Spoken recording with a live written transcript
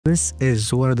This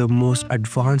is one of the most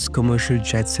advanced commercial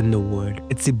jets in the world.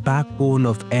 It's the backbone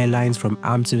of airlines from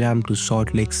Amsterdam to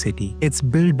Salt Lake City. It's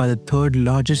built by the third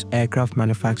largest aircraft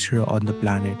manufacturer on the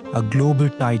planet, a global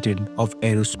titan of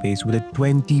aerospace with a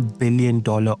 $20 billion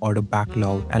order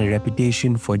backlog and a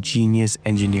reputation for genius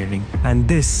engineering. And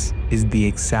this is the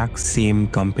exact same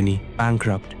company,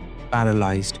 bankrupt,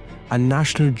 paralyzed, a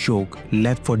national joke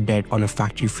left for dead on a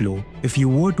factory floor. If you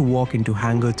were to walk into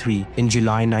Hangar 3 in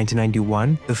July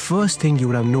 1991, the first thing you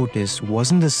would have noticed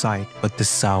wasn't the sight, but the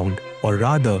sound, or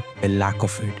rather, the lack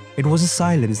of it. It was a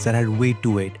silence that had weight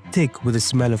to it, thick with the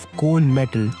smell of cold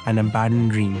metal and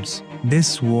abandoned dreams.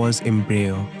 This was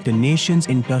Embraer, the nation's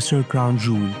industrial crown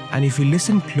jewel, and if you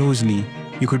listen closely,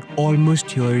 you could almost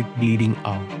hear it bleeding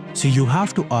out. So you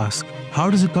have to ask, how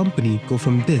does a company go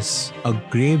from this, a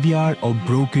graveyard of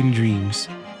broken dreams,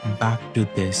 back to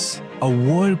this, a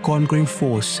world-conquering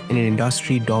force in an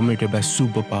industry dominated by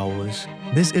superpowers?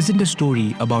 This isn't a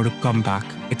story about a comeback,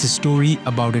 it's a story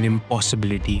about an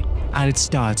impossibility. And it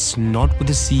starts not with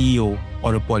a CEO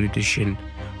or a politician,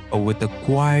 but with a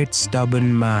quiet,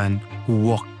 stubborn man who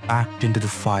walked back into the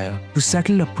fire to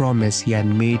settle a promise he had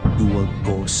made to a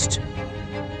ghost.